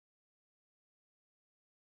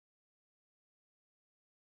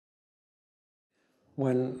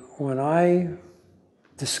when I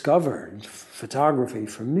discovered photography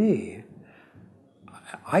for me,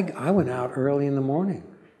 I went out early in the morning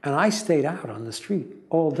and I stayed out on the street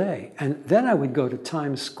all day. And then I would go to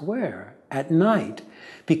Times Square at night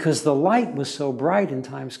because the light was so bright in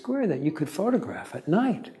Times Square that you could photograph at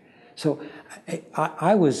night. So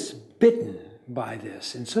I was bitten by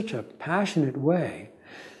this in such a passionate way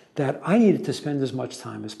that I needed to spend as much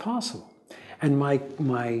time as possible. And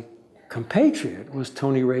my compatriot was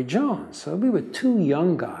Tony Ray Jones. So we were two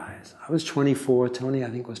young guys. I was 24, Tony I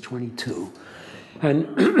think was 22.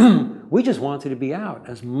 And we just wanted to be out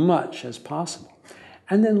as much as possible.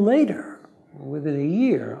 And then later, within a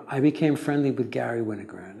year, I became friendly with Gary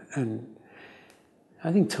Winogrand. And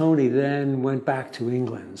I think Tony then went back to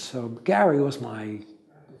England. So Gary was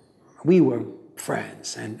we were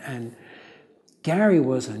friends. And Gary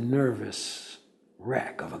was a nervous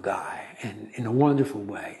wreck of a guy in a wonderful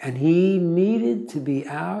way. And he needed to be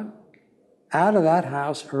out of that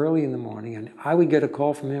house early in the morning. And I would get a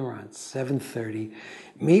call from him around 7:30,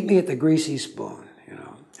 meet me at the Greasy Spoon, you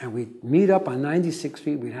know. And we'd meet up on 96th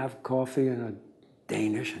Street. We'd have coffee and a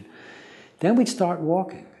Danish. And then we'd start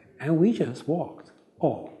walking. And we just walked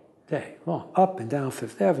all day long, up and down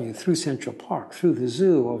Fifth Avenue, through Central Park, through the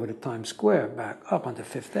zoo, over to Times Square, back up onto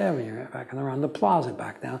Fifth Avenue, back and around the plaza,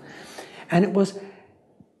 back down. And it was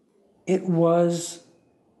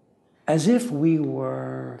as if we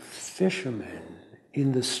were fishermen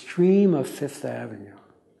in the stream of Fifth Avenue.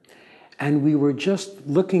 And we were just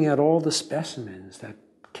looking at all the specimens that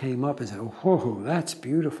came up and said, whoa, that's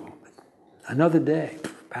beautiful. Another day,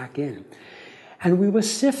 back in. And we were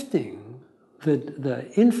sifting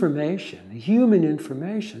the information, the human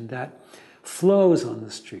information that flows on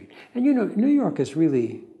the street. And you know, New York is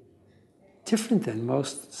really different than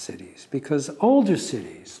most cities because older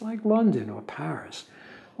cities like London or Paris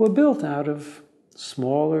were built out of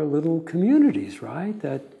smaller little communities, right?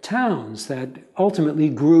 Towns that ultimately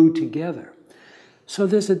grew together. So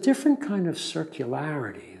there's a different kind of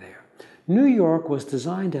circularity there. New York was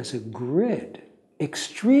designed as a grid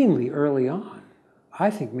extremely early on. I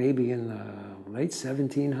think maybe in the late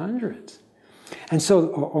 1700s. And so,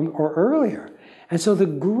 or earlier. And so the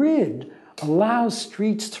grid allows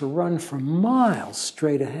streets to run for miles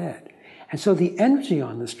straight ahead. And so the energy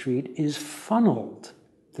on the street is funneled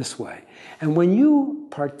this way. And when you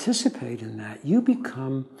participate in that, you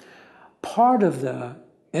become part of the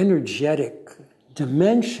energetic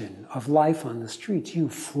dimension of life on the streets. You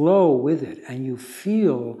flow with it and you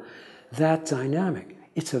feel that dynamic.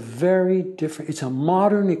 It's a very different, it's a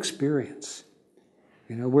modern experience.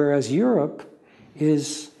 You know, whereas Europe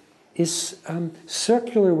is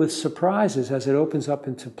circular with surprises as it opens up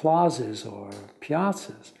into plazas or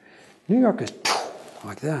piazzas. New York is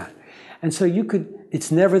like that. And so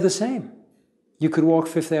it's never the same. You could walk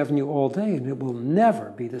Fifth Avenue all day and it will never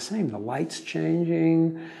be the same. The light's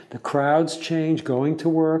changing, the crowds change, going to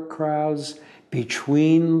work crowds,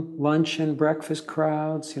 between lunch and breakfast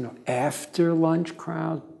crowds, you know, after lunch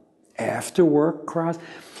crowds, after work crowds.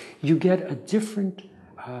 You get a different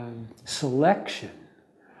selection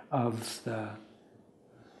of the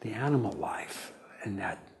animal life in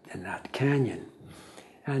that canyon.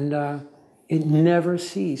 And it never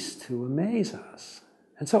ceased to amaze us.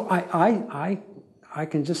 And so I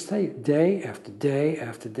can just tell you, day after day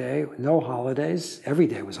after day, no holidays, every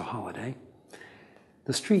day was a holiday,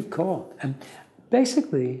 the street called. And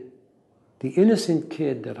basically, the innocent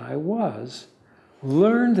kid that I was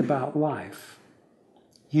learned about life,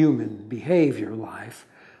 human behavior life,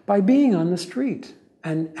 by being on the street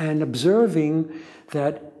and observing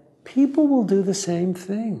that people will do the same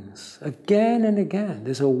things again and again.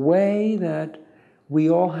 There's a way that we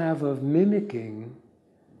all have of mimicking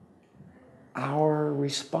our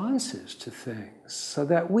responses to things so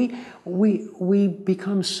that we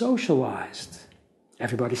become socialized.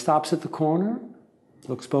 Everybody stops at the corner,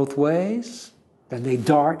 looks both ways, then they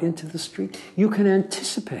dart into the street. You can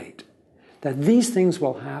anticipate that these things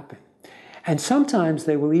will happen. And sometimes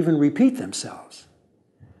they will even repeat themselves.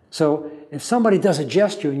 So if somebody does a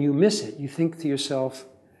gesture and you miss it, you think to yourself,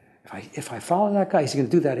 if I follow that guy, he's going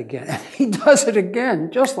to do that again. And he does it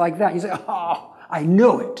again, just like that. You say, oh, I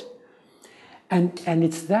knew it. And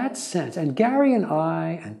it's that sense. And Gary and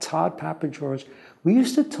I and Todd Papageorge, we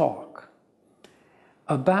used to talk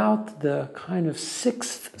about the kind of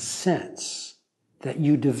sixth sense that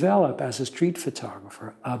you develop as a street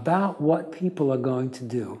photographer about what people are going to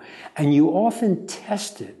do. And you often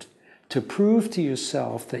test it to prove to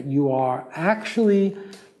yourself that you are actually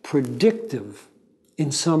predictive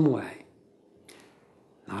in some way.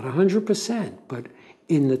 Not 100%, but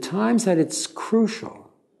in the times that it's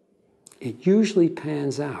crucial, It usually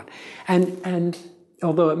pans out. And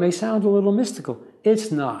although it may sound a little mystical,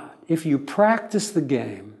 it's not. If you practice the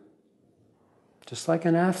game, just like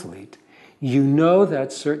an athlete, you know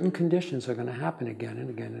that certain conditions are going to happen again and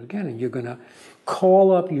again and again, and you're going to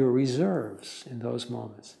call up your reserves in those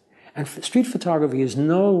moments. And street photography is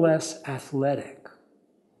no less athletic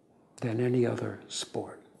than any other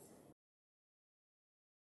sport.